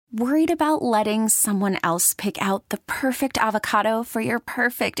Worried about letting someone else pick out the perfect avocado for your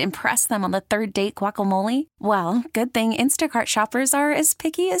perfect impress them on the third date guacamole? Well, good thing Instacart shoppers are as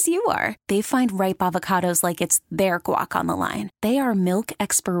picky as you are. They find ripe avocados like it's their guac on the line. They are milk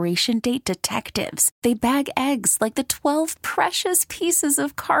expiration date detectives. They bag eggs like the 12 precious pieces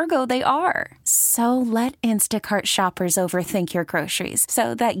of cargo they are. So let Instacart shoppers overthink your groceries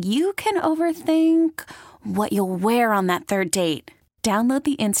so that you can overthink what you'll wear on that third date. Download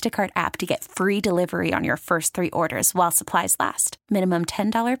the Instacart app to get free delivery on your first 3 orders while supplies last. Minimum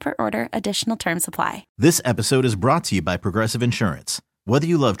 $10 per order. Additional terms apply. This episode is brought to you by Progressive Insurance. Whether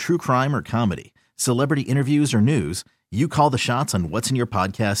you love true crime or comedy, celebrity interviews or news, you call the shots on what's in your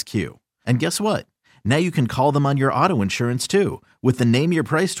podcast queue. And guess what? Now you can call them on your auto insurance too with the Name Your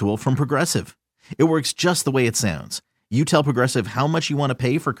Price tool from Progressive. It works just the way it sounds. You tell Progressive how much you want to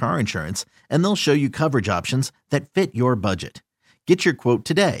pay for car insurance, and they'll show you coverage options that fit your budget. Get your quote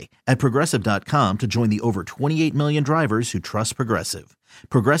today at Progressive.com to join the over 28 million drivers who trust Progressive.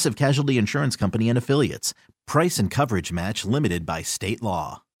 Progressive Casualty Insurance Company and Affiliates. Price and coverage match limited by state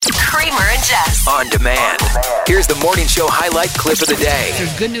law. Kramer and Jess. On demand. Here's the morning show highlight clip of the day.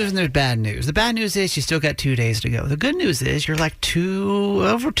 There's good news and there's bad news. The bad news is you still got 2 days to go. The good news is you're like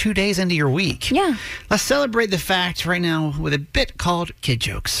over 2 days into your week. Yeah. Let's celebrate the fact right now with a bit called Kid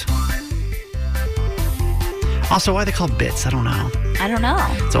Jokes. Also, why are they called bits? I don't know.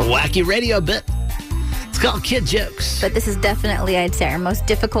 It's a wacky radio bit. It's called Kid Jokes. But this is definitely, I'd say, our most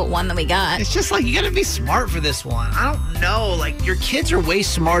difficult one that we got. It's just like, you got to be smart for this one. I don't know. Like, your kids are way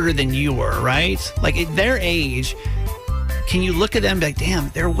smarter than you were, right? Like, at their age, can you look at them and be like, damn,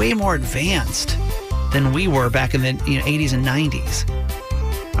 they're way more advanced than we were back in the 80s and 90s.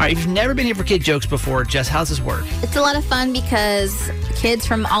 All right, if you've never been here for Kid Jokes before, Jess, how does this work? It's a lot of fun because kids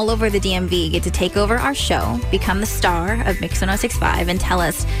from all over the DMV get to take over our show, become the star of Mix 106.5, and tell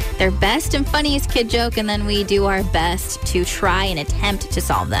us their best and funniest kid joke, and then we do our best to try and attempt to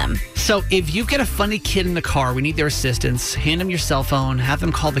solve them. So if you've got a funny kid in the car, we need their assistance. Hand them your cell phone. Have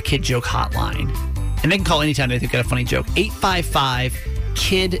them call the Kid Joke hotline. And they can call anytime they've got a funny joke.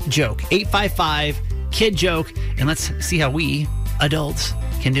 855-KID-JOKE. 855-KID-JOKE. And let's see how we, adults,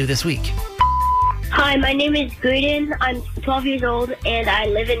 can do this week. Hi, my name is Gruden. I'm 12 years old, and I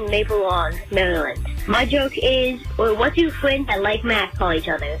live in Maple Lawn, Maryland. My joke is, what do friends that like math call each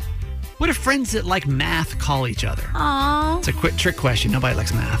other? What do friends that like math call each other? Aww. It's a quick trick question. Nobody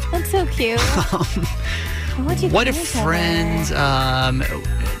likes math. That's so cute. What if friends,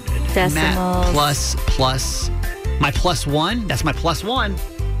 decimals, math plus, my plus one? That's my plus one.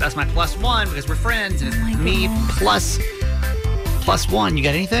 That's my plus one because we're friends, and it's me plus one. You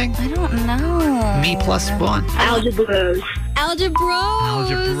got anything? I don't know. Me plus one. Algebros.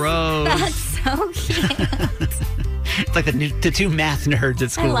 Algebros. That's so cute. It's like the two math nerds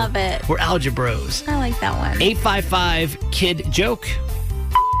at school. I love it. We're algebros. I like that one. 855-KID-JOKE.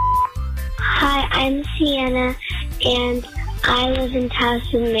 Hi, I'm Sienna, and I live in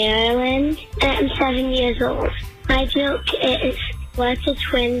Towson, Maryland, and I'm 7 years old. My joke is, what's a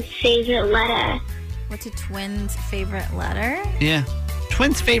twin's favorite letter? What's a twin's favorite letter? Yeah.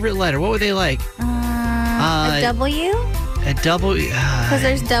 Twins' favorite letter. What would they like? A W? A W. Because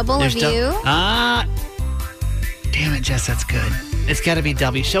there's double of you. Damn it, Jess, that's good. It's got to be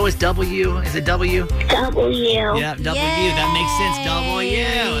W. Show us W. Is it W? W. Yeah, W. Yay. That makes sense. W.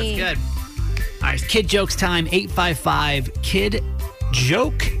 That's good. All right, Kid Jokes time.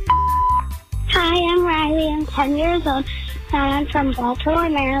 855-KID-JOKE. Hi, I'm Riley. I'm 10 years old, and I'm from Baltimore,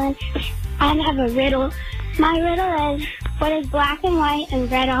 Maryland. I have a riddle. My riddle is, what is black and white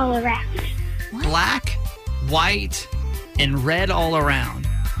and red all around? What? Black, white, and red all around.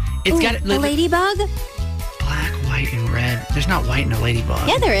 It's got a ladybug? Black, white, and red. There's not white in a ladybug.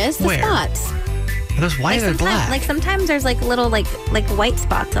 Yeah, there is. The Where? spots. Are those white or black? Like sometimes there's like little like white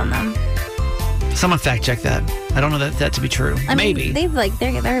spots on them. Someone fact check that. I don't know that to be true. I mean, Maybe. they've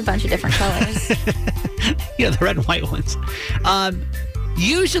they're a bunch of different colors. Yeah, the red and white ones.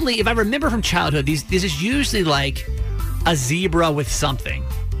 Usually, if I remember from childhood, this is usually like a zebra with something.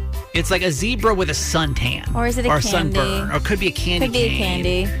 It's like a zebra with a suntan, or is it a candy? sunburn, or it could be a candy. Could be a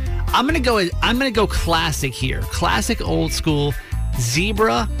candy. I'm gonna go classic here. Classic old school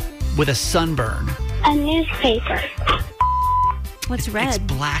zebra with a sunburn. A newspaper. What's red? It's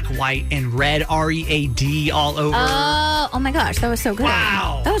black, white, and red. READ all over. Oh my gosh, that was so good.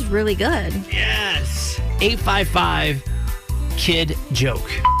 Wow. That was really good. Yes.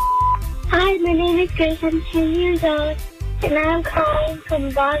 855-KID-JOKE. Hi, my name is Grace. I'm 10 years old, and I'm calling from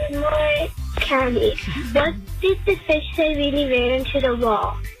Baltimore County. What did the fish say when he ran into the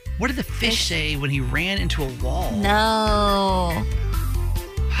wall? What did the fish say when he ran into a wall? No.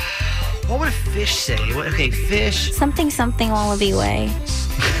 What would a fish say? Okay, fish. Something Wallaby Way.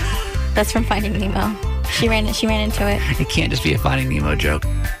 That's from Finding Nemo. She ran into it. It can't just be a Finding Nemo joke.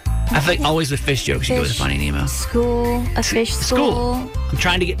 I feel like always with fish jokes, you go with Finding Nemo. School, a fish school. I'm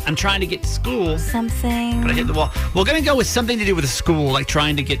trying to get to school. Something. But I hit the wall. We're gonna go with something to do with a school, like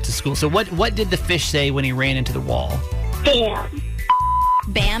trying to get to school. So what did the fish say when he ran into the wall? Damn.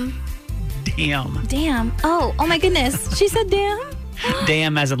 Bam. Damn. Damn. Oh my goodness. She said damn.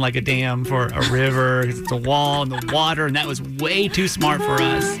 Dam as in like a dam for a river. It's a wall and the water, and that was way too smart for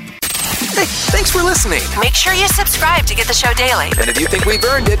us. Hey, thanks for listening. Make sure you subscribe to get the show daily. And if you think we've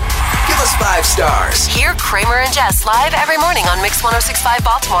earned it, give us 5 stars. Hear Kramer and Jess live every morning on Mix 106.5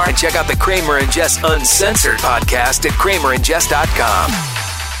 Baltimore. And check out the Kramer and Jess Uncensored podcast at kramerandjess.com.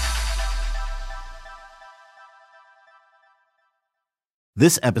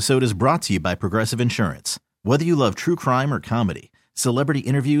 This episode is brought to you by Progressive Insurance. Whether you love true crime or comedy, celebrity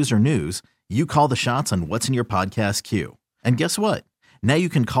interviews or news, you call the shots on what's in your podcast queue. And guess what? Now you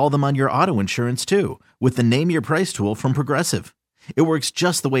can call them on your auto insurance too with the Name Your Price tool from Progressive. It works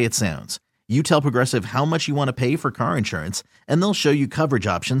just the way it sounds. You tell Progressive how much you want to pay for car insurance, and they'll show you coverage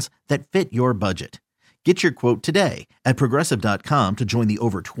options that fit your budget. Get your quote today at Progressive.com to join the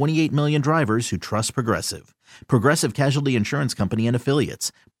over 28 million drivers who trust Progressive. Progressive Casualty Insurance Company and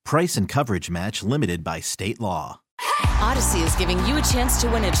Affiliates. Price and coverage match limited by state law. Odyssey is giving you a chance to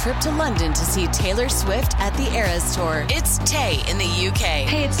win a trip to London to see Taylor Swift at the Eras Tour. It's Tay in the UK.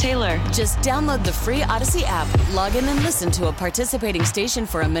 Hey, it's Taylor. Just download the free Odyssey app, log in and listen to a participating station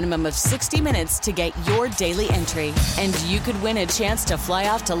for a minimum of 60 minutes to get your daily entry. And you could win a chance to fly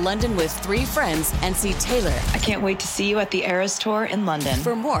off to London with 3 friends and see Taylor. I can't wait to see you at the Eras Tour in London.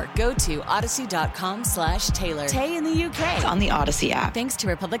 For more, go to odyssey.com/Taylor. Tay in the UK. It's on the Odyssey app. Thanks to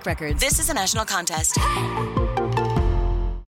Republic Records. This is a national contest.